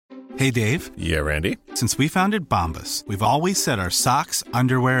Hey, Dave. Yeah, Randy. Since we founded Bombas, we've always said our socks,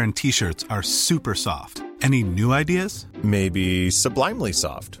 underwear, and T-shirts are super soft. Any new ideas? Maybe sublimely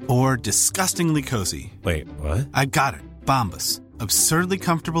soft. Or disgustingly cozy. Wait, what? I got it. Bombas. Absurdly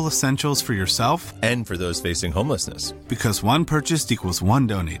comfortable essentials for yourself and for those facing homelessness. Because one purchased equals one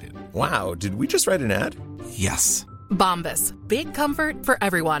donated. Wow, did we just write an ad? Yes. Bombas. Big comfort for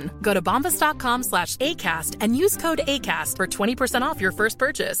everyone. Go to bombas.com/ACAST and use code ACAST for 20% off your first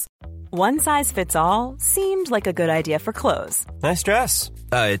purchase. One size fits all seemed like a good idea for clothes. Nice dress.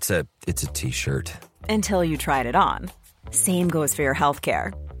 It's a t-shirt. Until you tried it on. Same goes for your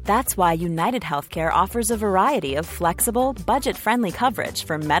healthcare. That's why United Healthcare offers a variety of flexible, budget-friendly coverage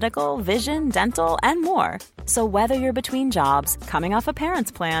for medical, vision, dental, and more. So whether you're between jobs, coming off a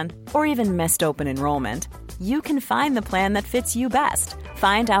parent's plan, or even missed open enrollment, you can find the plan that fits you best.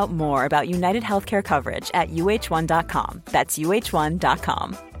 Find out more about United Healthcare coverage at uh1.com. That's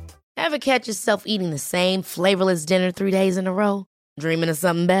uh1.com. Ever catch yourself eating the same flavorless dinner 3 days in a row? Dreaming of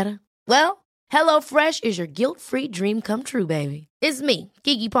something better? Well, HelloFresh is your guilt-free dream come true, baby. It's me,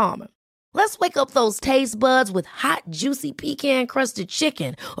 Keke Palmer. Let's wake up those taste buds with hot, juicy pecan-crusted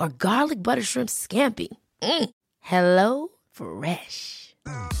chicken or garlic butter shrimp scampi. Hello Fresh.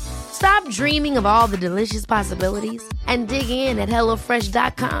 Stop dreaming of all the delicious possibilities and dig in at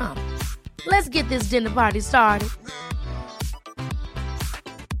HelloFresh.com. Let's get this dinner party started.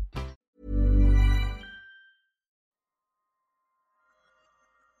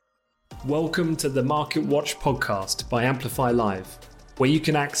 Welcome to the Market Watch podcast by Amplify Live, where you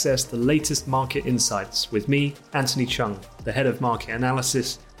can access the latest market insights with me, Anthony Chung, the head of market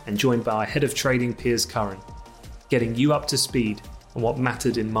analysis, and joined by our head of trading, Piers Curran, getting you up to speed on what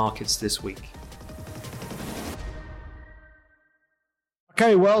mattered in markets this week.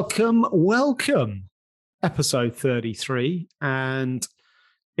 Okay, welcome. Episode 33, and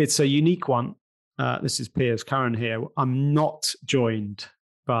it's a unique one. This is Piers Curran here. I'm not joined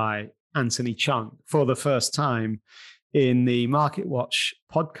by Anthony Chung for the first time in the Market Watch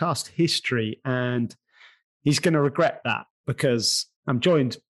podcast history. And he's going to regret that because I'm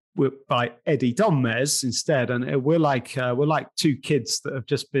joined by Eddie Donmez instead. And we're like two kids that have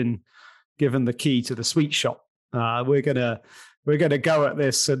just been given the key to the sweet shop. We're gonna go at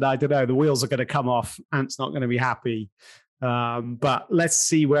this, and I don't know, the wheels are going to come off. Ant's not going to be happy. But let's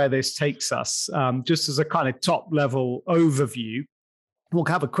see where this takes us. Just as a kind of top level overview, we'll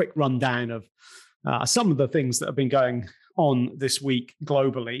have a quick rundown of some of the things that have been going on this week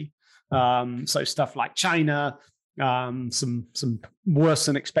globally. So stuff like China, some worse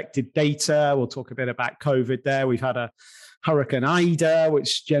than expected data. We'll talk a bit about COVID there. We've had a Hurricane Ida,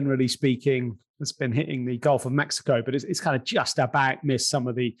 which generally speaking has been hitting the Gulf of Mexico, but it's kind of just about missed some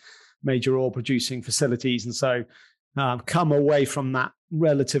of the major oil producing facilities. And so come away from that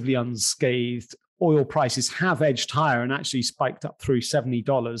relatively unscathed. Oil prices have edged higher and actually spiked up through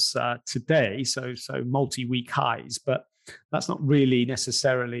 $70 today, so multi-week highs. But that's not really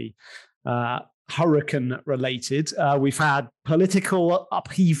necessarily hurricane related. We've had political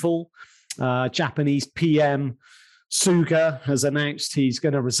upheaval. Japanese PM Suga has announced he's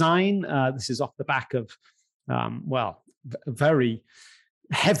going to resign. This is off the back of, very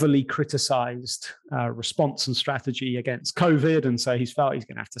heavily criticized response and strategy against COVID. And so he's felt he's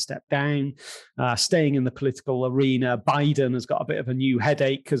going to have to step down. Staying in the political arena, Biden has got a bit of a new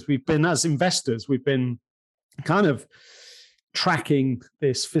headache because as investors, we've been kind of tracking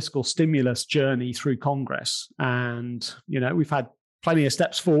this fiscal stimulus journey through Congress. And, we've had plenty of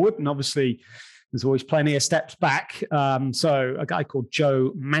steps forward, and obviously there's always plenty of steps back. So a guy called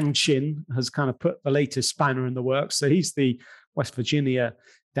Joe Manchin has kind of put the latest spanner in the works. So he's the West Virginia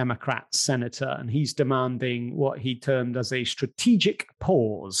Democrat senator, and he's demanding what he termed as a strategic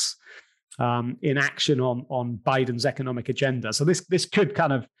pause in action on Biden's economic agenda. So this could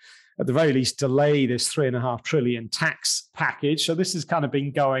kind of, at the very least, delay this $3.5 trillion tax package. So this has kind of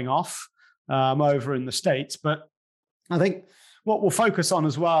been going off over in the States. But I think what we'll focus on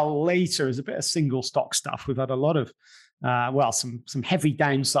as well later is a bit of single stock stuff. We've had a lot of some heavy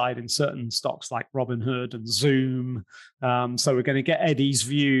downside in certain stocks like Robinhood and Zoom. So we're going to get Eddie's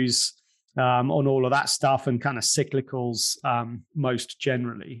views on all of that stuff and kind of cyclicals most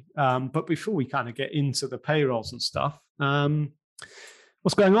generally. But before we kind of get into the payrolls and stuff,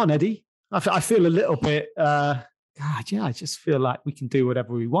 what's going on, Eddie? I feel a little bit, I just feel like we can do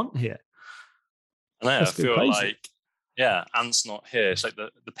whatever we want here. I know, I feel like, Ant's not here. It's like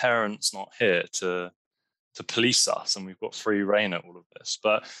the parent's not here to police us, and we've got free reign at all of this.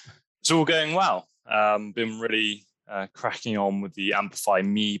 But it's all going well. Been really cracking on with the Amplify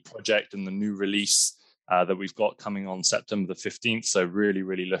Me project and the new release that we've got coming on September the 15th. So really,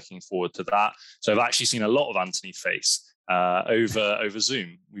 really looking forward to that. So I've actually seen a lot of Anthony face over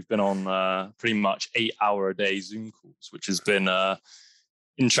Zoom. We've been on pretty much 8-hour-a-day Zoom calls, which has been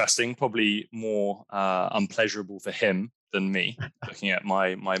interesting, probably more unpleasurable for him than me, looking at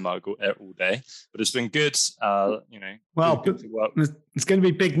my mug all day. But it's been good, Well, good to work. It's going to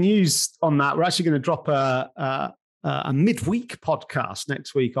be big news on that. We're actually going to drop a midweek podcast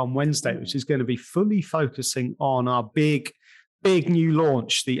next week on Wednesday, which is going to be fully focusing on our big new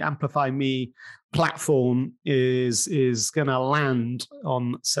launch. The Amplify Me platform is going to land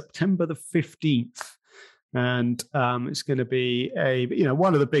on September the 15th. And it's going to be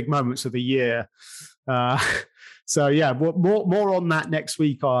one of the big moments of the year. So yeah, more on that next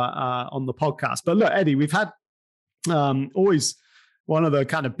week on the podcast. But look, Eddie, we've had always one of the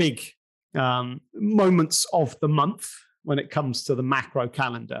kind of big moments of the month when it comes to the macro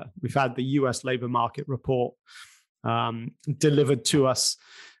calendar. We've had the US labor market report delivered to us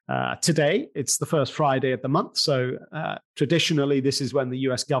today. It's the first Friday of the month. So traditionally, this is when the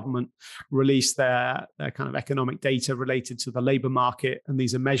US government release their kind of economic data related to the labor market. And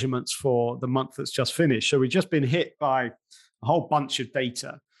these are measurements for the month that's just finished. So we've just been hit by a whole bunch of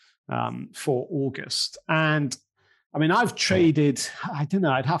data for August. And I mean, I've traded, I don't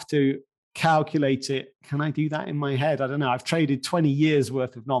know, I'd have to calculate it. Can I do that in my head? I don't know. I've traded 20 years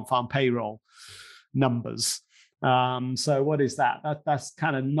worth of non-farm payroll numbers. So what is that? That's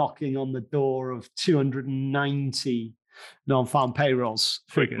kind of knocking on the door of 290 non-farm payrolls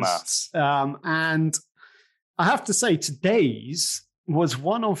figures. And I have to say, today's was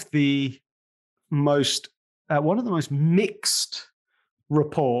one of the most mixed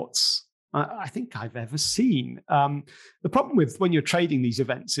reports I think I've ever seen. The problem with when you're trading these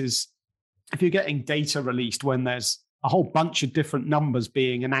events is if you're getting data released when there's a whole bunch of different numbers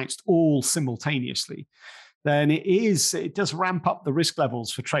being announced all simultaneously, then it does ramp up the risk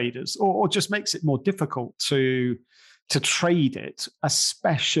levels for traders, or just makes it more difficult to trade it,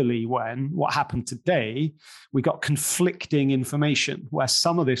 especially when what happened today, we got conflicting information where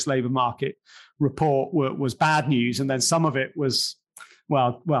some of this labor market report was bad news, and then some of it was,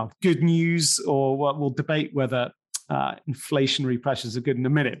 well, good news, or we'll debate whether inflationary pressures are good in a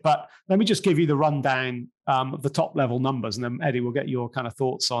minute. But let me just give you the rundown of the top level numbers, and then Eddie will get your kind of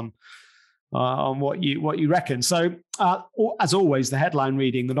thoughts on what you reckon. So as always, the headline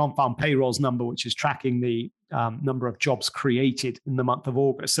reading, the non-farm payrolls number, which is tracking the number of jobs created in the month of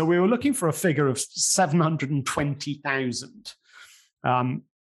August. So we were looking for a figure of 720,000.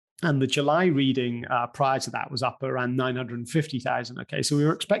 And the July reading prior to that was up around 950,000. Okay, so we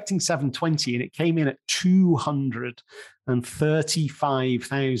were expecting 720 and it came in at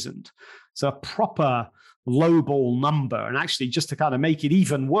 235,000. So a proper lowball number. And actually, just to kind of make it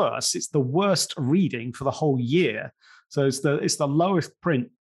even worse, it's the worst reading for the whole year. So it's the lowest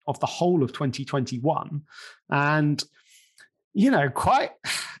print of the whole of 2021. And, quite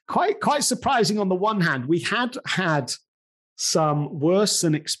surprising on the one hand. We had some worse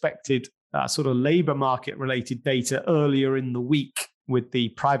than expected sort of labor market related data earlier in the week, with the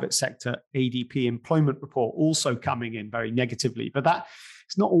private sector ADP employment report also coming in very negatively. But that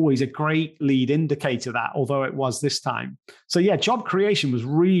it's not always a great lead indicator, that, although it was this time. So yeah, job creation was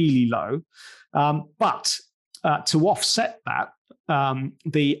really low. But to offset that,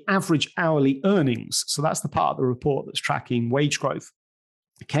 the average hourly earnings, so that's the part of the report that's tracking wage growth,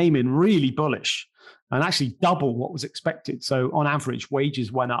 came in really bullish and actually double what was expected. So on average,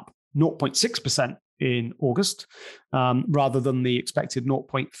 wages went up 0.6% in August, rather than the expected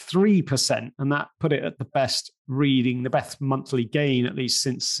 0.3%. And that put it at the best reading, the best monthly gain, at least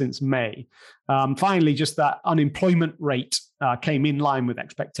since May. Finally, just that unemployment rate came in line with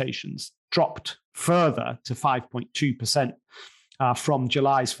expectations, dropped further to 5.2%. From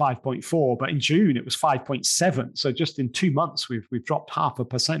July's 5.4, but in June it was 5.7. So just in 2 months, we've dropped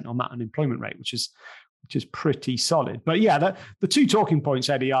 0.5% on that unemployment rate, which is pretty solid. But yeah, the two talking points,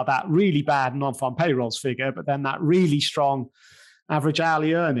 Eddie, are that really bad non-farm payrolls figure, but then that really strong average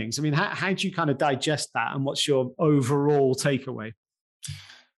hourly earnings. I mean, how do you kind of digest that, and what's your overall takeaway?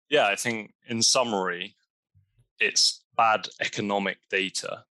 Yeah, I think in summary, it's bad economic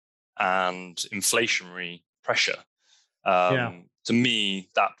data and inflationary pressure. To me,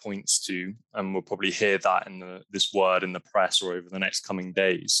 that points to, and we'll probably hear that in this word in the press or over the next coming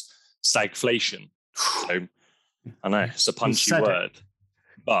days, stagflation. So I know it's a punchy word,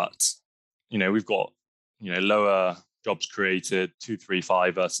 but we've got lower jobs created,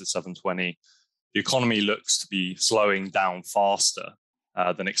 235 versus 720. The economy looks to be slowing down faster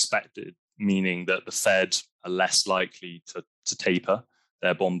than expected, meaning that the Fed are less likely to taper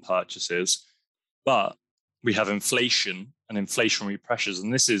their bond purchases. But we have inflation and inflationary pressures.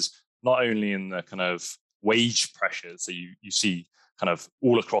 And this is not only in the kind of wage pressures that you see kind of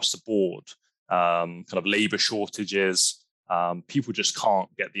all across the board, kind of labor shortages. People just can't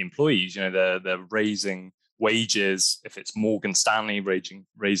get the employees. They're raising wages. If it's Morgan Stanley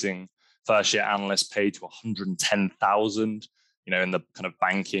raising first-year analyst pay to 110,000, in the kind of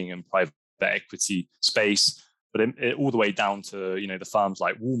banking and private equity space, but all the way down to the firms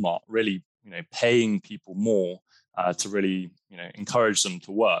like Walmart really paying people more to really encourage them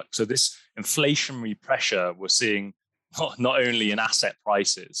to work. So this inflationary pressure we're seeing not only in asset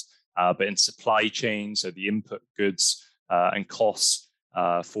prices, but in supply chains, so the input goods and costs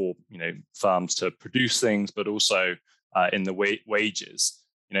for firms to produce things, but also in the wages.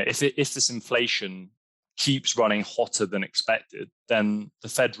 If this inflation keeps running hotter than expected, then the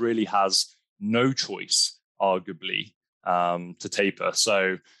Fed really has no choice, arguably, to taper.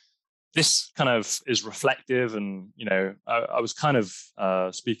 So this kind of is reflective, and I was kind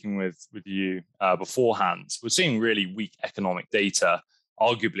of speaking with you beforehand. We're seeing really weak economic data,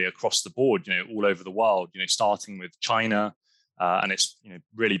 arguably across the board, all over the world. Starting with China, and it's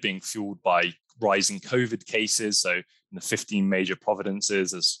really being fueled by rising COVID cases. So in the 15 major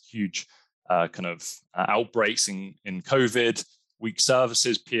provinces, there's huge kind of outbreaks in COVID. Weak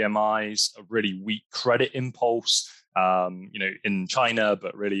services, PMIs, a really weak credit impulse. In China,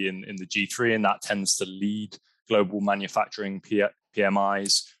 but really in the G3, and that tends to lead global manufacturing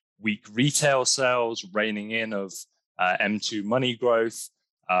PMIs. Weak retail sales, reining in of M2 money growth,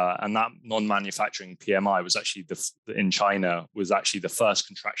 and that non-manufacturing PMI was actually in China was actually the first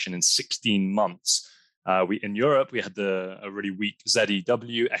contraction in 16 months. In Europe, we had a really weak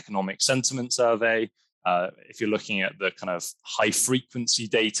ZEW economic sentiment survey. If you're looking at the kind of high frequency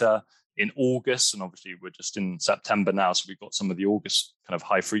data in August, and obviously we're just in September now, so we've got some of the August kind of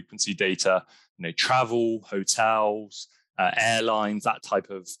high frequency data, travel, hotels, airlines, that type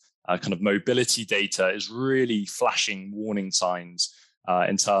of kind of mobility data is really flashing warning signs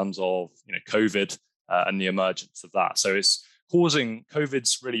in terms of COVID and the emergence of that. So it's causing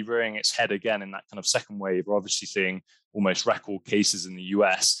COVID's really rearing its head again in that kind of second wave. We're obviously seeing almost record cases in the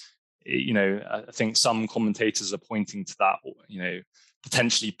US. I think some commentators are pointing to that,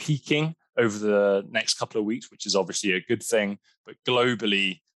 potentially peaking over the next couple of weeks, which is obviously a good thing. But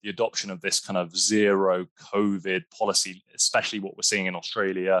globally, the adoption of this kind of zero COVID policy, especially what we're seeing in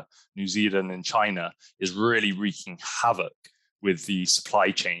Australia, New Zealand, and China, is really wreaking havoc with the supply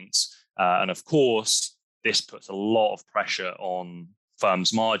chains. And of course, this puts a lot of pressure on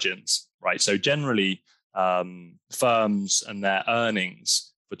firms' margins, right? So generally, firms and their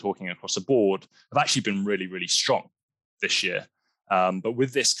earnings, if we're talking across the board, have actually been really, really strong this year. But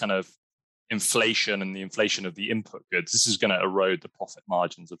with this kind of inflation and the inflation of the input goods, this is going to erode the profit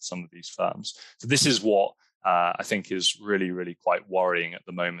margins of some of these firms. So this is what I think is really, really quite worrying at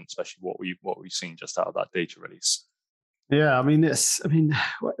the moment, especially what we've seen just out of that data release. Yeah,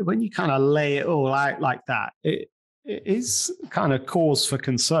 when you kind of lay it all out like that, it is kind of cause for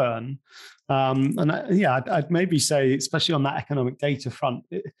concern. I'd maybe say, especially on that economic data front,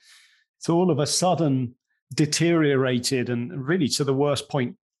 it's all of a sudden deteriorated and really to the worst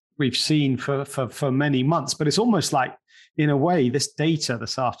point we've seen for many months. But it's almost like, in a way, this data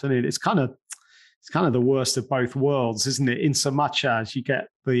this afternoon, it's kind of the worst of both worlds, isn't it? In so much as you get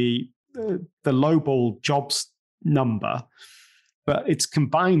the lowball jobs number, but it's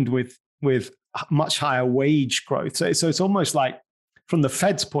combined with much higher wage growth. So it's almost like, from the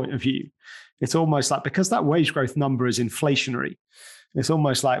Fed's point of view, it's almost like, because that wage growth number is inflationary, it's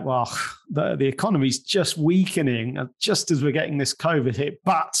almost like, well, the economy's just weakening just as we're getting this COVID hit,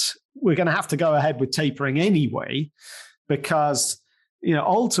 but we're going to have to go ahead with tapering anyway, because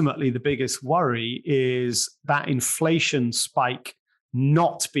ultimately the biggest worry is that inflation spike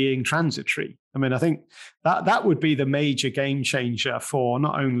not being transitory. I think that would be the major game changer for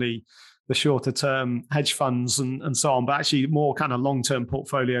not only the shorter term hedge funds and so on, but actually more kind of long-term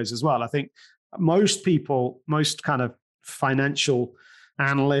portfolios as well. I think most people, most kind of financial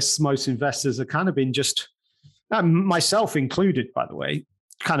analysts, most investors have kind of been just, myself included, by the way,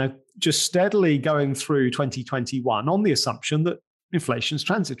 kind of just steadily going through 2021 on the assumption that inflation's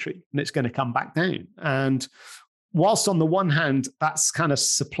transitory and it's going to come back down. And whilst on the one hand, that's kind of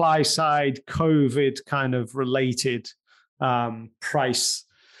supply side COVID kind of related price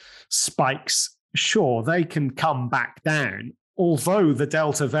spikes, sure, they can come back down, although the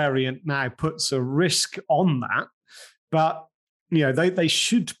Delta variant now puts a risk on that. But they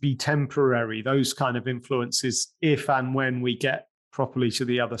should be temporary, those kind of influences, if and when we get properly to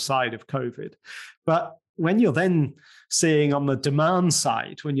the other side of COVID. But when you're then seeing on the demand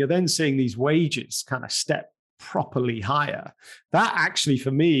side, when you're then seeing these wages kind of step properly higher. That actually,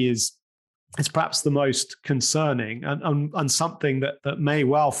 for me, is perhaps the most concerning and something that may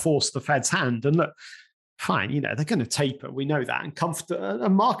well force the Fed's hand. And look, fine, they're going to taper. We know that.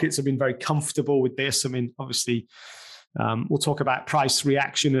 And markets have been very comfortable with this. I mean, obviously, we'll talk about price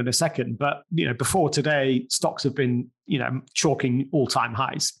reaction in a second. But, before today, stocks have been, chalking all-time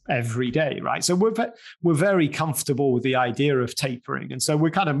highs every day, right? So we're very comfortable with the idea of tapering. And so we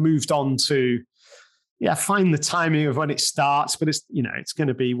kind of moved on to, find the timing of when it starts. But it's, it's going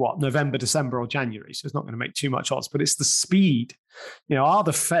to be November, December, or January. So it's not going to make too much odds. But it's the speed. Are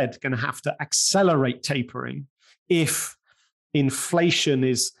the Fed going to have to accelerate tapering if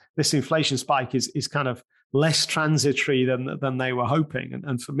this inflation spike is kind of less transitory than they were hoping?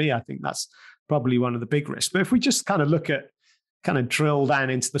 And for me, I think that's probably one of the big risks. But if we just kind of drill down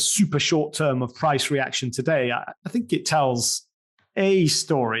into the super short term of price reaction today, I think it tells a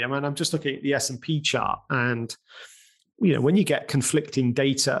story. I mean, I'm just looking at the S&P chart, and when you get conflicting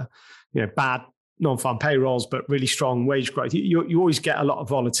data, bad non-farm payrolls but really strong wage growth, you always get a lot of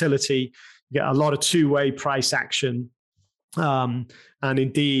volatility. You get a lot of two-way price action, and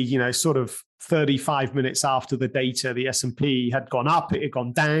indeed, sort of 35 minutes after the data, the S&P had gone up, it had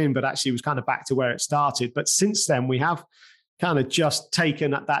gone down, but actually was kind of back to where it started. But since then, we have kind of just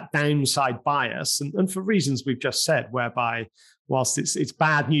taken at that downside bias, and for reasons we've just said, whereby whilst it's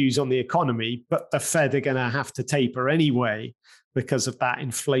bad news on the economy, but the Fed are going to have to taper anyway because of that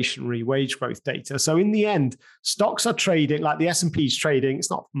inflationary wage growth data. So in the end, stocks are trading, like the S&P's trading,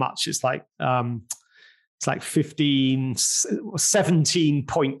 it's not much, it's like 15, 17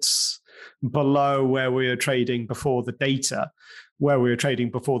 points below where we were trading before the data,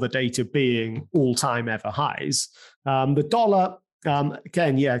 being all-time ever highs. The dollar,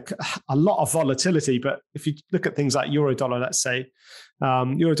 again, a lot of volatility, but if you look at things like euro dollar, let's say,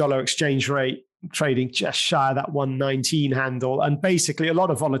 euro dollar exchange rate trading just shy of that 119 handle, and basically a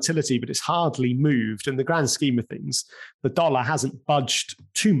lot of volatility, but it's hardly moved. In the grand scheme of things, the dollar hasn't budged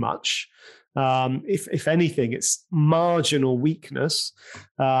too much. If anything, it's marginal weakness.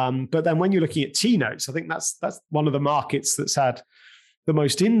 But then when you're looking at T-notes, I think that's one of the markets that's had the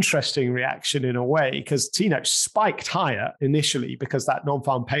most interesting reaction in a way, because T-notes spiked higher initially because that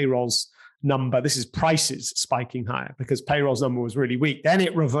non-farm payrolls number, this is prices spiking higher because payrolls number was really weak. Then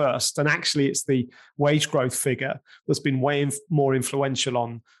it reversed, and actually it's the wage growth figure that's been way more influential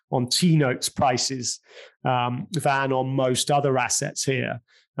on T-notes prices than on most other assets here,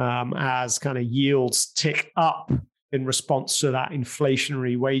 as kind of yields tick up in response to that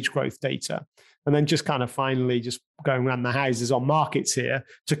inflationary wage growth data. And then just kind of finally just going around the houses on markets here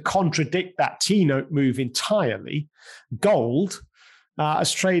to contradict that T-note move entirely, gold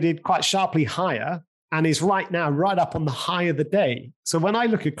has traded quite sharply higher and is right now right up on the high of the day. So when I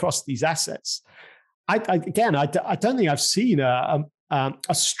look across these assets, I don't think I've seen a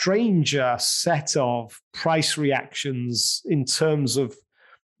stranger set of price reactions in terms of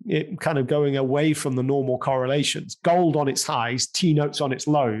it kind of going away from the normal correlations. Gold on its highs, T-notes on its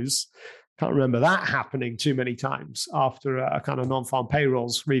lows. Can't remember that happening too many times after a kind of non-farm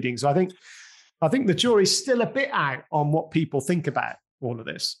payrolls reading. So I think the jury's still a bit out on what people think about all of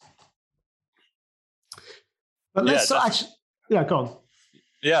this. But let's go on.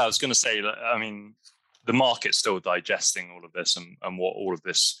 Yeah, I was going to say that, I mean, the market's still digesting all of this and what all of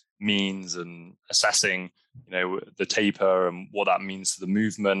this means and assessing, the taper and what that means to the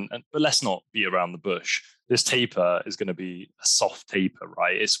movement. But let's not beat around the bush. This taper is going to be a soft taper,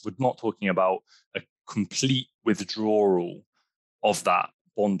 right? We're not talking about a complete withdrawal of that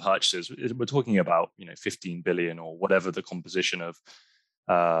bond purchases. We're talking about 15 billion or whatever the composition of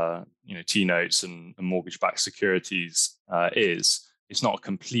T-notes and mortgage-backed securities is. It's not a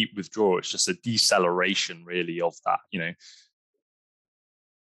complete withdrawal. It's just a deceleration, really, of that.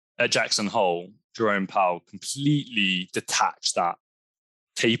 At Jackson Hole, Jerome Powell completely detached that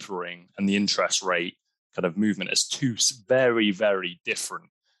tapering and the interest rate kind of movement as two very, very different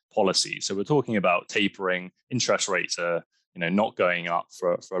policies. So we're talking about tapering. Interest rates are, not going up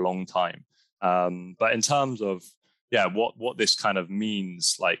for a long time. But in terms of, what this kind of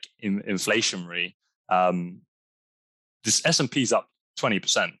means, like inflationary, this S&P's up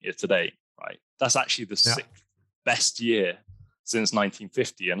 20% year to date, right? That's actually the sixth best year since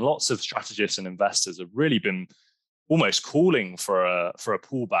 1950. And lots of strategists and investors have really been almost calling for a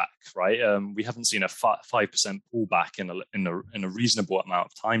pullback, right? We haven't seen a 5% pullback in a reasonable amount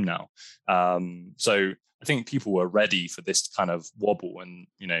of time now. So I think people were ready for this kind of wobble and,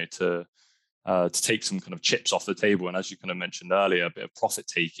 to take some kind of chips off the table. And as you kind of mentioned earlier, a bit of profit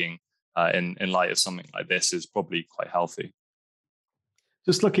taking in light of something like this is probably quite healthy.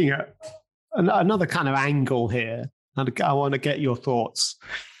 Just looking at another kind of angle here, and I want to get your thoughts.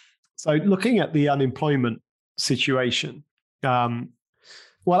 So looking at the unemployment situation,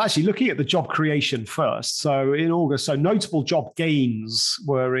 actually looking at the job creation first. So in August, notable job gains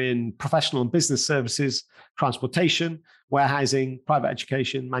were in professional and business services, transportation, warehousing, private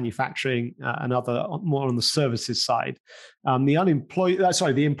education, manufacturing, and other more on the services side.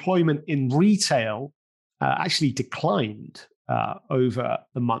 The employment in retail actually declined over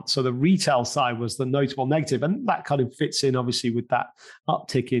the month. So the retail side was the notable negative, and that kind of fits in obviously with that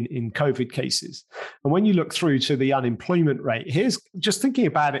uptick in COVID cases. And when you look through to the unemployment rate, here's just thinking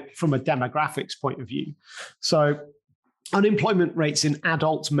about it from a demographics point of view. So unemployment rates in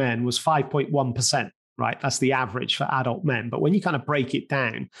adult men was 5.1%. Right, that's the average for adult men. But when you kind of break it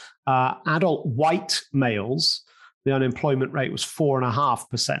down, adult white males, the unemployment rate was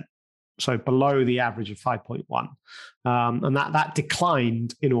 4.5%. So below the average of 5.1. And that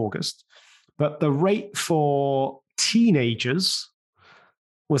declined in August. But the rate for teenagers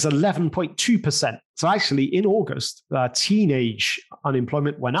was 11.2%. So actually in August, teenage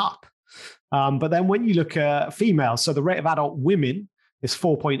unemployment went up. But then when you look at females, so the rate of adult women is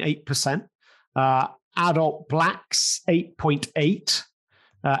 4.8%. Adult blacks, 8.8.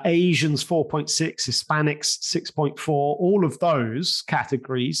 Asians, 4.6. Hispanics, 6.4. All of those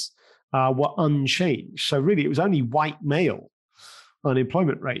categories were unchanged. So really, it was only white male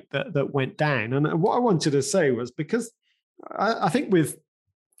unemployment rate that went down. And what I wanted to say was, because I think with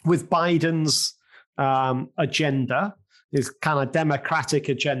Biden's agenda, his kind of democratic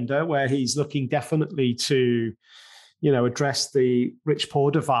agenda, where he's looking definitely to, address the rich-poor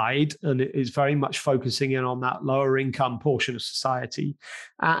divide, and it is very much focusing in on that lower income portion of society,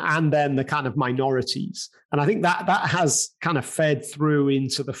 and then the kind of minorities. And I think that has kind of fed through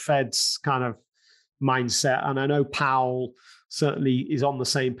into the Fed's kind of mindset. And I know Powell certainly is on the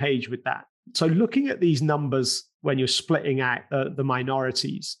same page with that. So looking at these numbers when you're splitting out the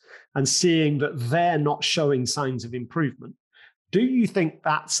minorities and seeing that they're not showing signs of improvement, do you think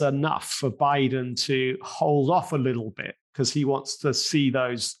that's enough for Biden to hold off a little bit because he wants to see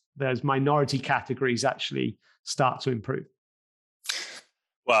those minority categories actually start to improve?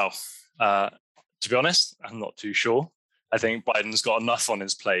 Well, to be honest, I'm not too sure. I think Biden's got enough on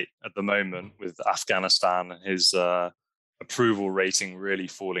his plate at the moment with Afghanistan and his approval rating really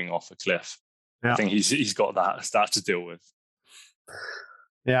falling off a cliff. Yeah. I think he's got that to deal with.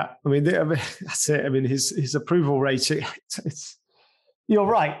 Yeah, I mean that's it. I mean his approval rating. You're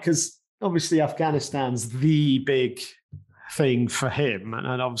right, because obviously Afghanistan's the big thing for him,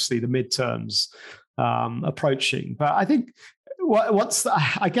 and obviously the midterms approaching. But I think once the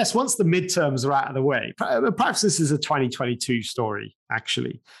midterms are out of the way, perhaps this is a 2022 story.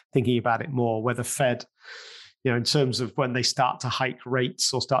 Actually, thinking about it more, where the Fed, in terms of when they start to hike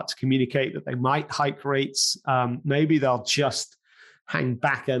rates or start to communicate that they might hike rates, maybe they'll just hang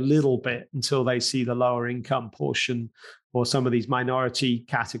back a little bit until they see the lower income portion or some of these minority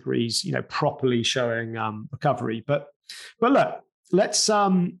categories, properly showing recovery. But look, let's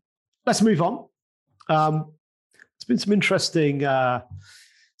move on. It's been some interesting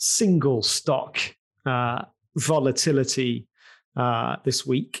single stock volatility this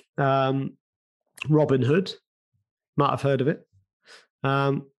week. Robinhood, might have heard of it.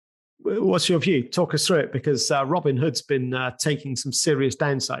 What's your view? Talk us through it, because Robinhood's been taking some serious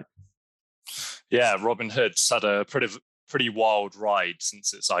downside. Yeah, Robinhood's had a pretty wild ride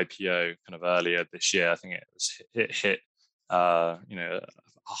since its IPO kind of earlier this year. I think it hit a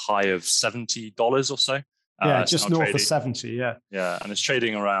high of $70 or so. Yeah, just north of 70, yeah. Yeah, and it's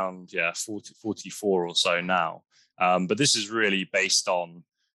trading around 44 or so now. But this is really based on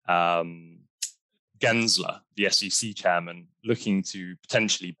Gensler, the SEC chairman, looking to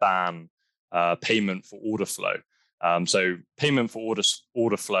potentially ban payment for order flow. So payment for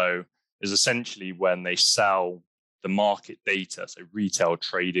order flow is essentially when they sell the market data, so retail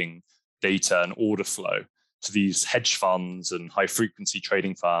trading data and order flow, to these hedge funds and high frequency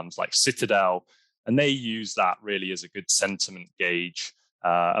trading firms like Citadel. And they use that really as a good sentiment gauge.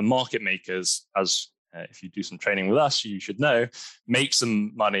 And market makers, as if you do some trading with us, you should know, make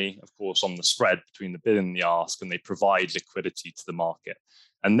some money, of course, on the spread between the bid and the ask, and they provide liquidity to the market.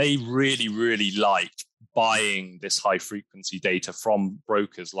 And they really, really like buying this high frequency data from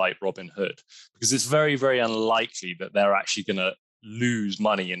brokers like Robinhood, because it's very, very unlikely that they're actually going to lose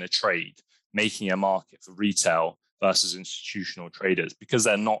money in a trade, making a market for retail versus institutional traders, because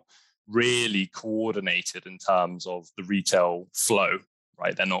they're not really coordinated in terms of the retail flow,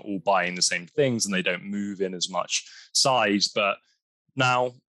 right? They're not all buying the same things and they don't move in as much size. But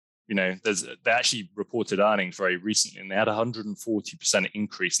now, they actually reported earnings very recently, and they had 140%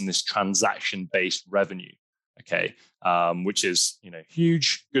 increase in this transaction-based revenue. Okay, which is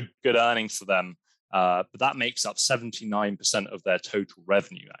huge, good earnings for them. But that makes up 79% of their total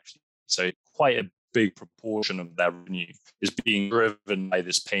revenue, actually. So quite a big proportion of their revenue is being driven by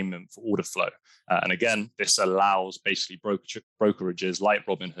this payment for order flow. And again, this allows basically brokerages like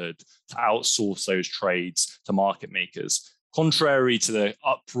Robinhood to outsource those trades to market makers. Contrary to the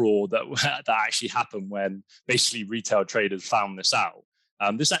uproar that actually happened when basically retail traders found this out,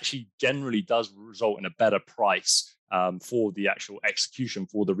 this actually generally does result in a better price for the actual execution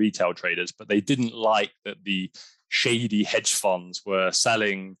for the retail traders. But they didn't like that the shady hedge funds were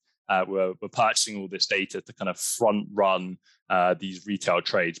selling, were purchasing all this data to kind of front run these retail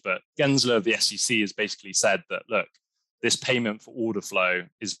trades. But Gensler of the SEC has basically said that, look, this payment for order flow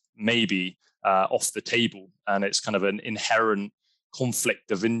is maybe off the table, and it's kind of an inherent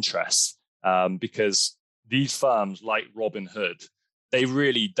conflict of interest because these firms like Robinhood, they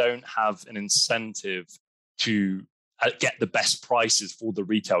really don't have an incentive to get the best prices for the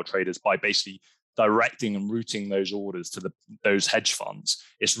retail traders by basically directing and routing those orders to those hedge funds.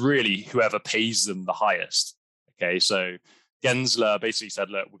 It's really whoever pays them the highest. Okay, so Gensler basically said,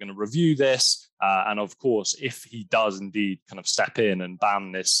 look, we're going to review this. And of course, if he does indeed kind of step in and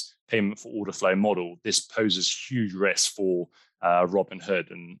ban this payment for order flow model, this poses huge risk for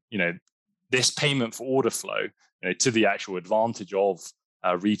Robinhood. And, this payment for order flow, to the actual advantage of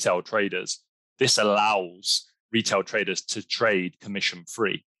retail traders, this allows retail traders to trade commission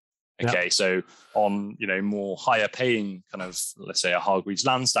free. Okay, so on more higher paying kind of, let's say a Hargreaves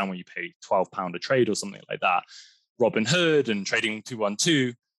Lansdown where you pay £12 a trade or something like that, Robinhood and Trading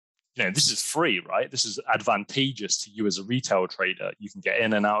 212, this is free, right? This is advantageous to you as a retail trader. You can get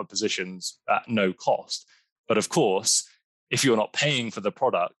in and out of positions at no cost. But of course, if you're not paying for the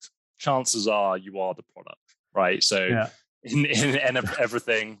product, chances are you are the product, right? So in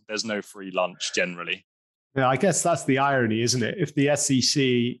everything, there's no free lunch generally. Yeah, I guess that's the irony, isn't it? If the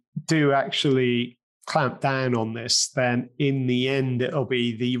SEC do actually clamp down on this, then in the end, it'll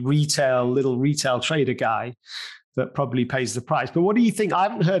be the little retail trader guy that probably pays the price. But what do you think? I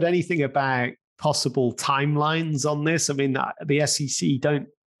haven't heard anything about possible timelines on this. I mean, the SEC don't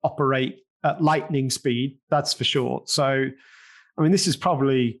operate at lightning speed, that's for sure. So, I mean, this is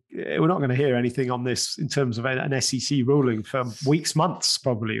probably, we're not going to hear anything on this in terms of an SEC ruling for weeks, months,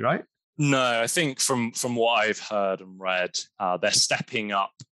 probably, right? No, I think from what I've heard and read, they're stepping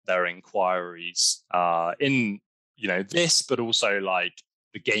up their inquiries in this, but also like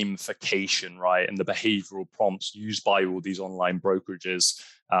the gamification, right, and the behavioral prompts used by all these online brokerages.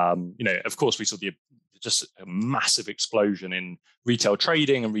 Of course, we saw just a massive explosion in retail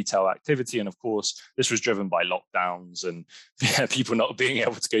trading and retail activity, and of course, this was driven by lockdowns and people not being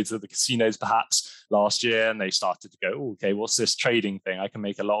able to go to the casinos perhaps last year, and they started to go, oh, okay, what's this trading thing? I can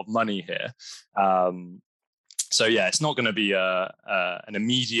make a lot of money here. So yeah, it's not going to be an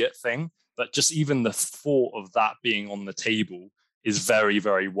immediate thing, but just even the thought of that being on the table is very,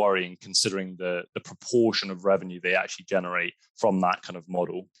 very worrying, considering the proportion of revenue they actually generate from that kind of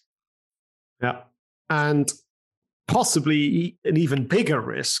model. Yeah. And possibly an even bigger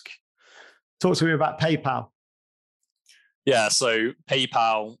risk. Talk to me about PayPal. Yeah, so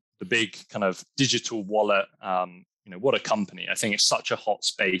PayPal, the big kind of digital wallet, what a company. I think it's such a hot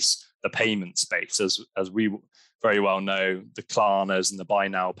space, the payment space, as we very well know, the Klarnas and the buy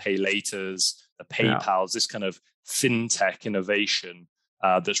now, pay laters, the PayPals, this kind of fintech innovation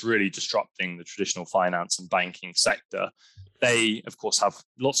that's really disrupting the traditional finance and banking sector. They, of course, have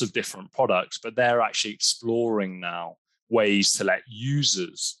lots of different products, but they're actually exploring now ways to let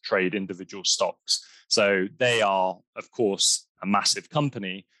users trade individual stocks. So they are, of course, a massive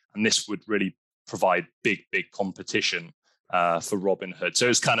company, and this would really provide big competition for Robinhood. So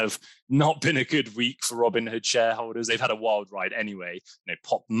it's kind of not been a good week for Robinhood shareholders. They've had a wild ride anyway.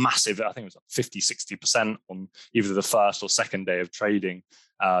 Popped massive, I think it was like 50-60% on either the first or second day of trading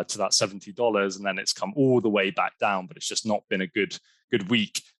to that $70, and then it's come all the way back down. But it's just not been a good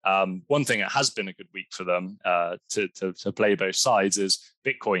week. One thing that has been a good week for them to play both sides is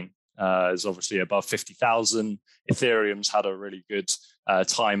Bitcoin is obviously above 50,000. Ethereum's had a really good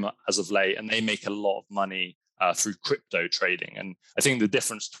time as of late, and they make a lot of money through crypto trading. And I think the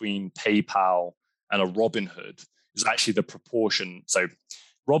difference between PayPal and a Robinhood is actually the proportion. So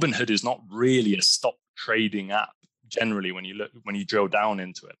Robinhood is not really a stock trading app generally when you drill down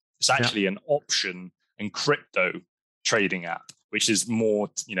into it. It's actually an option and crypto trading app, which is more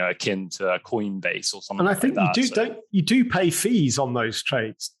akin to a Coinbase or something. And I think like you do pay fees on those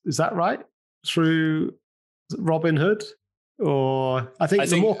trades. Is that right? Through Robinhood? Or I think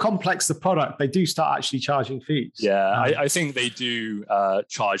the more complex the product, they do start actually charging fees. Yeah, I think they do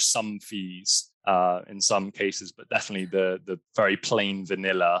charge some fees in some cases, but definitely the very plain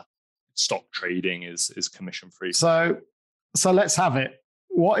vanilla stock trading is commission free. So let's have it.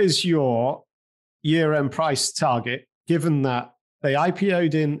 What is your year-end price target, given that they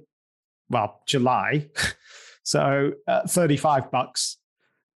IPO'd in, July, so $35,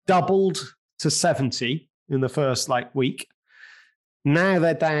 doubled to 70 in the first week. Now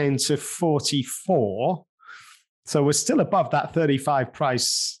they're down to 44. So we're still above that 35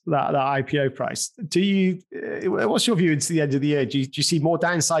 price, that IPO price. What's your view into the end of the year? Do you see more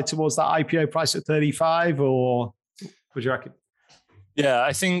downside towards that IPO price at 35, or what do you reckon? Yeah,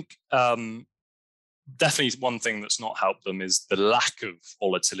 I think definitely one thing that's not helped them is the lack of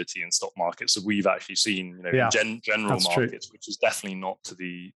volatility in stock markets that we've actually seen, in general markets, which is definitely not to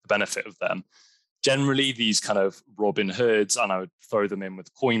the benefit of them. Generally, these kind of Robin Hoods, and I would throw them in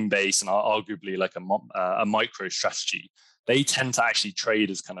with Coinbase and arguably like a micro strategy, they tend to actually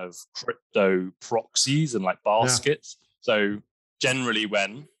trade as kind of crypto proxies and baskets. Yeah. So generally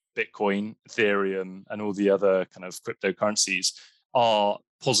when Bitcoin, Ethereum, and all the other kind of cryptocurrencies are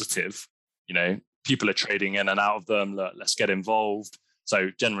positive, people are trading in and out of them, let's get involved. So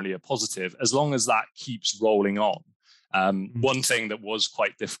generally a positive, as long as that keeps rolling on. One thing that was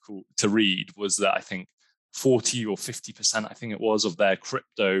quite difficult to read was that I think 40 or 50%, I think it was, of their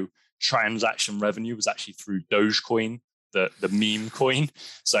crypto transaction revenue was actually through Dogecoin, the meme coin.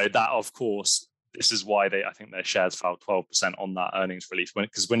 So that, of course, this is why I think their shares fell 12% on that earnings release.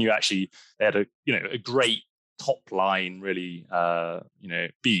 Because when you actually, they had a great top line really,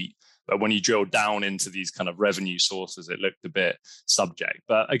 beat. But when you drill down into these kind of revenue sources, it looked a bit subject.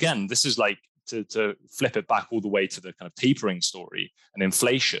 But again, this is to flip it back all the way to the kind of tapering story and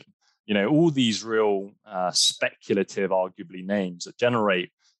inflation, all these real speculative, arguably, names that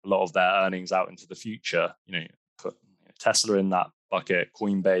generate a lot of their earnings out into the future, put Tesla in that bucket,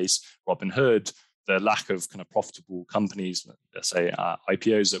 Coinbase, Robinhood, the lack of kind of profitable companies, let's say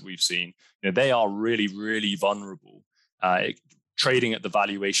IPOs that we've seen, they are really, really vulnerable, trading at the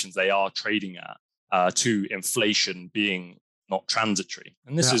valuations they are trading at to inflation being not transitory.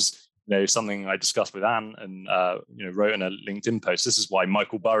 And this is something I discussed with Anne and wrote in a LinkedIn post. This is why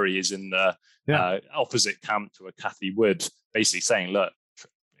Michael Burry is in the opposite camp to a Cathie Wood, basically saying, look,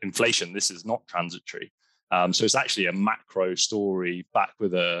 inflation, this is not transitory. So it's actually a macro story back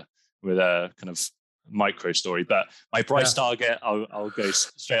with a kind of micro story. But my price target, I'll go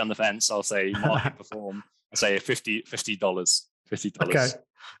straight on the fence. I'll say market perform. I'll say $50. Okay.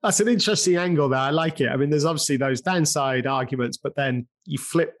 That's an interesting angle there. I like it. I mean, there's obviously those downside arguments, but then you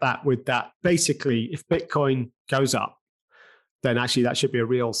flip that with that. Basically, if Bitcoin goes up, then actually that should be a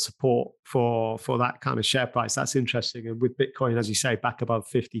real support for that kind of share price. That's interesting. And with Bitcoin, as you say, back above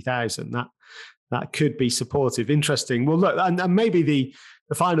 50,000, that could be supportive. Interesting. Well, look, and maybe the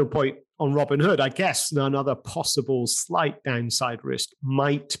final point on Robinhood, I guess another possible slight downside risk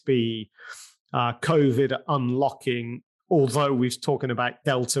might be COVID unlocking, although we've talking about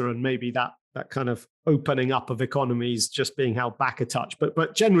Delta and maybe that kind of opening up of economies just being held back a touch.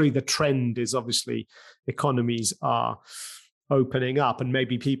 But generally the trend is obviously economies are opening up and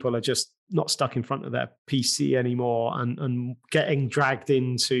maybe people are just not stuck in front of their PC anymore and getting dragged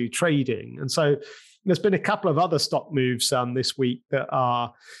into trading. And so there's been a couple of other stock moves this week that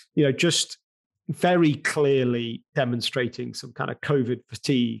are, just very clearly demonstrating some kind of COVID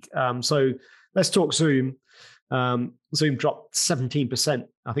fatigue. So let's talk Zoom. Zoom dropped 17%.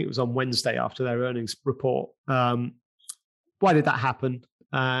 I think it was on Wednesday after their earnings report. Why did that happen?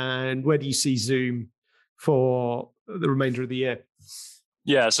 And where do you see Zoom for the remainder of the year?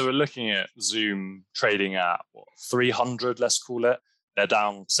 Yeah, so we're looking at Zoom trading at 300, let's call it. They're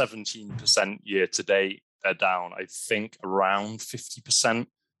down 17% year to date. They're down, I think, around 50%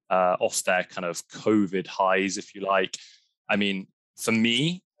 off their kind of COVID highs, if you like. I mean, for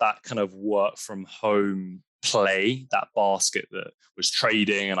me, that kind of work from home play, that basket that was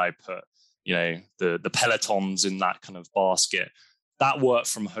trading, and I put, the Pelotons in that kind of basket, that work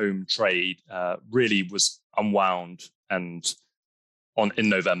from home trade really was unwound and in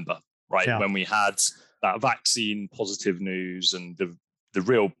November, right? Yeah. When we had that vaccine positive news and the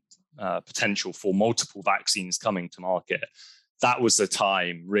real potential for multiple vaccines coming to market, that was the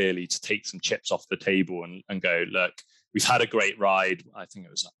time really to take some chips off the table and go, look, we've had a great ride. I think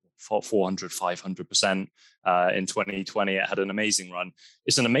it was 400, 500% in 2020. It had an amazing run.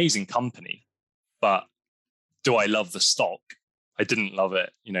 It's an amazing company, but do I love the stock? I didn't love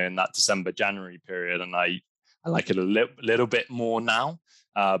it, in that December, January period. And I like it a little bit more now.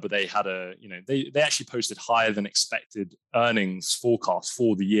 but they had they actually posted higher than expected earnings forecast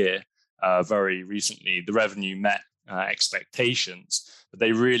for the year very recently. The revenue met expectations, but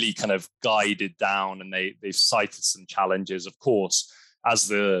they really kind of guided down, and they've cited some challenges, of course, as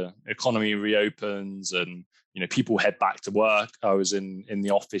the economy reopens and people head back to work. I was in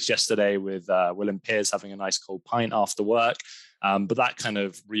the office yesterday with Will and Piers having a nice cold pint after work, but that kind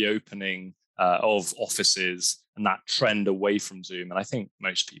of reopening of offices and that trend away from Zoom, and I think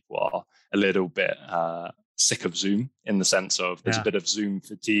most people are a little bit sick of Zoom in the sense of there's a bit of Zoom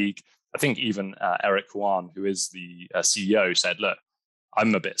fatigue. I think even Eric Yuan, who is the CEO, said, look,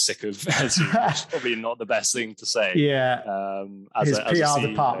 I'm a bit sick of Zoom. It's probably not the best thing to say. Yeah. His PR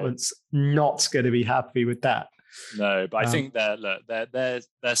department's not going to be happy with that. No, but I think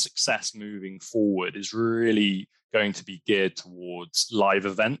their success moving forward is really going to be geared towards live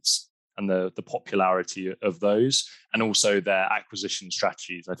events and the popularity of those, and also their acquisition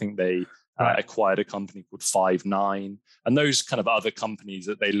strategies. I think they acquired a company called Five9, and those kind of other companies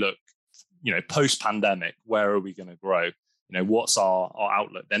that they look, post-pandemic, where are we going to grow? What's our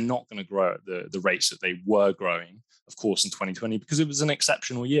outlook? They're not going to grow at the rates that they were growing, of course, in 2020, because it was an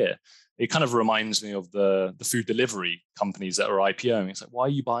exceptional year. It kind of reminds me of the food delivery companies that are IPOing. It's like, why are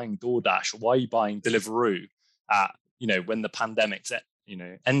you buying DoorDash? Or why are you buying Deliveroo at, when the pandemic's,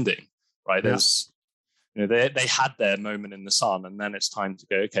 ending, right? There's, they had their moment in the sun, and then it's time to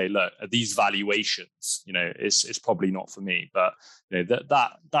go, okay, look, at these valuations, it's probably not for me. But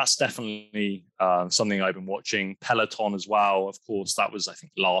that's definitely something I've been watching. Peloton as well, of course, that was, I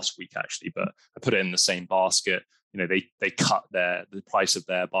think, last week actually, but I put it in the same basket. They cut the price of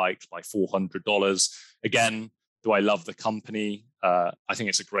their bike by $400. Again, do I love the company? I think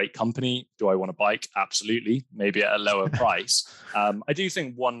it's a great company. Do I want a bike? Absolutely, maybe at a lower price. I do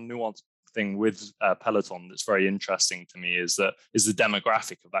think one nuance thing with Peloton that's very interesting to me is the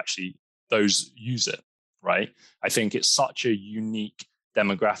demographic of actually those use it, right? I think it's such a unique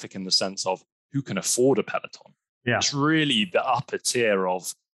demographic in the sense of who can afford a Peloton. Yeah. It's really the upper tier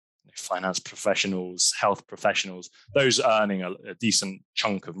of finance professionals, health professionals, those earning a decent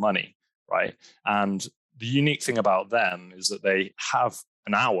chunk of money, right? And the unique thing about them is that they have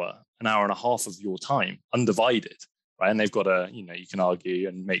an hour and a half of your time undivided. Right? And they've got you can argue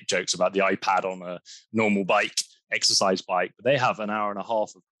and make jokes about the iPad on a normal bike, exercise bike, but they have an hour and a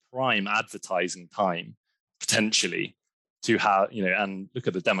half of prime advertising time potentially to have, and look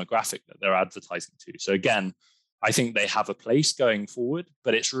at the demographic that they're advertising to. So again, I think they have a place going forward,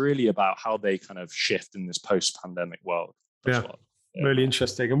 but it's really about how they kind of shift in this post-pandemic world. Really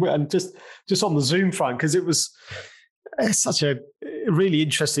interesting. And just on the Zoom front, because it's such a really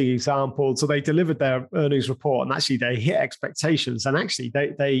interesting example. So they delivered their earnings report, and actually they hit expectations. And actually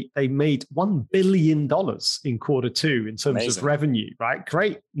they made $1 billion in quarter two in terms of revenue, right?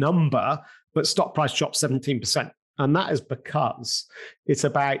 Great number, but stock price dropped 17%. And that is because it's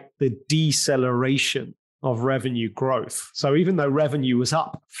about the deceleration of revenue growth. So even though revenue was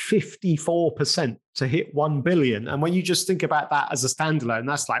up 54% to hit 1 billion, and when you just think about that as a standalone,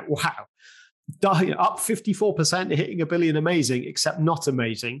 that's like, wow. Up 54%, hitting $1 billion, amazing, except not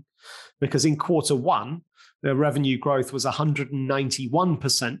amazing, because in quarter one, their revenue growth was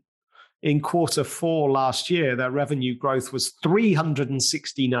 191%. In quarter four last year, their revenue growth was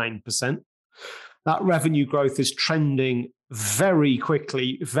 369%. That revenue growth is trending very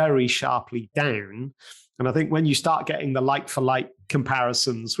quickly, very sharply down. And I think when you start getting the like-for-like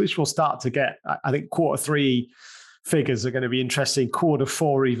comparisons, which we'll start to get, I think quarter three figures are going to be interesting, quarter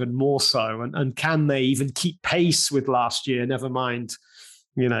four even more so. And can they even keep pace with last year, never mind,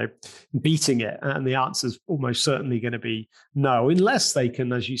 beating it? And the answer is almost certainly going to be no, unless they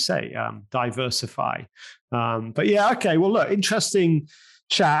can, as you say, diversify. But yeah, okay. Well, look, interesting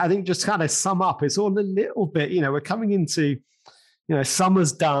chat. I think just kind of sum up, it's all a little bit, we're coming into,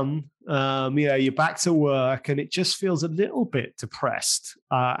 summer's done. You're back to work, and it just feels a little bit depressed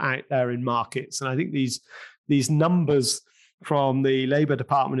out there in markets. And I think these numbers from the Labor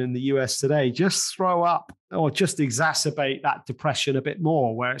Department in the US today just throw up or just exacerbate that depression a bit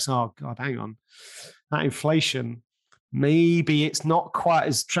more, where it's, oh God, hang on, that inflation, maybe it's not quite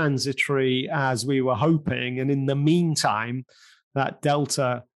as transitory as we were hoping. And in the meantime, that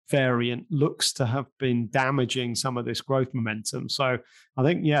Delta variant looks to have been damaging some of this growth momentum. So I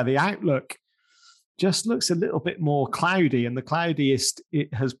think, the outlook just looks a little bit more cloudy, and the cloudiest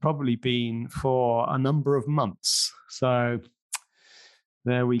it has probably been for a number of months. So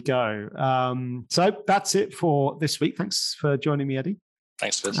there we go. So that's it for this week. Thanks for joining me, Eddie.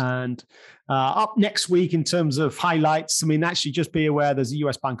 Thanks, Fizz. And up next week in terms of highlights, actually just be aware there's a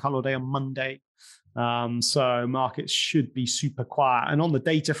US bank holiday on Monday. So markets should be super quiet. And on the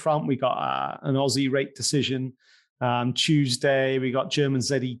data front, we got an Aussie rate decision Tuesday. We got German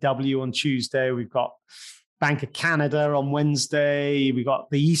ZEW on Tuesday. We've got Bank of Canada on Wednesday. We got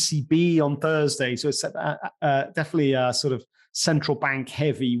the ECB on Thursday. So it's definitely a sort of central bank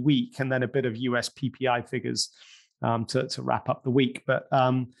heavy week, and then a bit of US PPI figures to wrap up the week. But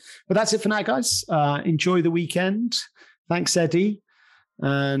that's it for now, guys. Enjoy the weekend. Thanks, Eddie.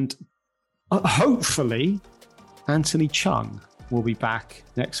 And hopefully Anthony Chung will be back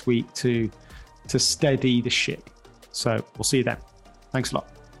next week to steady the ship. So we'll see you then. Thanks a lot.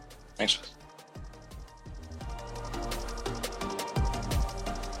 Thanks.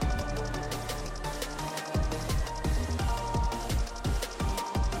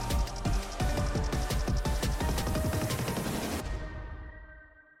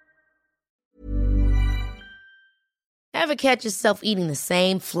 Ever catch yourself eating the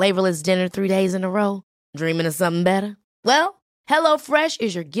same flavorless dinner 3 days in a row? Dreaming of something better? Well, HelloFresh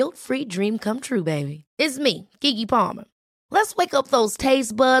is your guilt-free dream come true, baby. It's me, Keke Palmer. Let's wake up those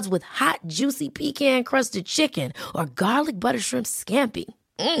taste buds with hot, juicy pecan-crusted chicken or garlic butter shrimp scampi.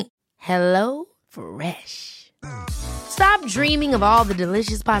 Hello Fresh. Stop dreaming of all the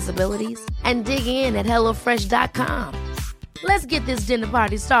delicious possibilities and dig in at HelloFresh.com. Let's get this dinner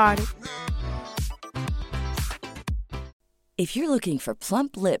party started. If you're looking for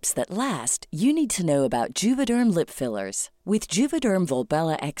plump lips that last, you need to know about Juvederm lip fillers. With Juvederm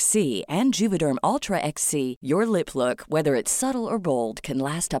Volbella XC and Juvederm Ultra XC, your lip look, whether it's subtle or bold, can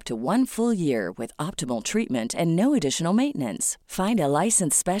last up to 1 full year with optimal treatment and no additional maintenance. Find a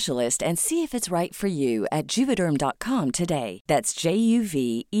licensed specialist and see if it's right for you at Juvederm.com today. That's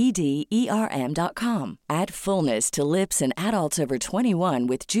JUVEDERM.com. Add fullness to lips in adults over 21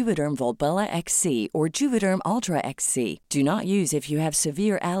 with Juvederm Volbella XC or Juvederm Ultra XC. Do not use if you have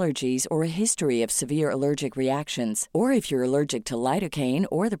severe allergies or a history of severe allergic reactions, or if you're allergic to lidocaine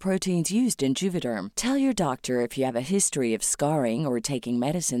or the proteins used in Juvederm. Tell your doctor if you have a history of scarring or taking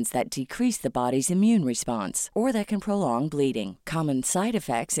medicines that decrease the body's immune response or that can prolong bleeding. Common side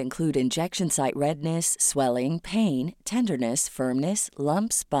effects include injection site redness, swelling, pain, tenderness, firmness,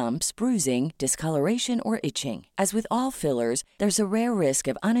 lumps, bumps, bruising, discoloration, or itching. As with all fillers, there's a rare risk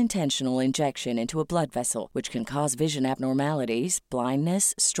of unintentional injection into a blood vessel, which can cause vision abnormalities,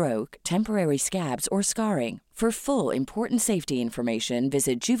 blindness, stroke, temporary scabs, or scarring. For full, important safety information,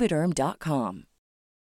 visit Juvederm.com.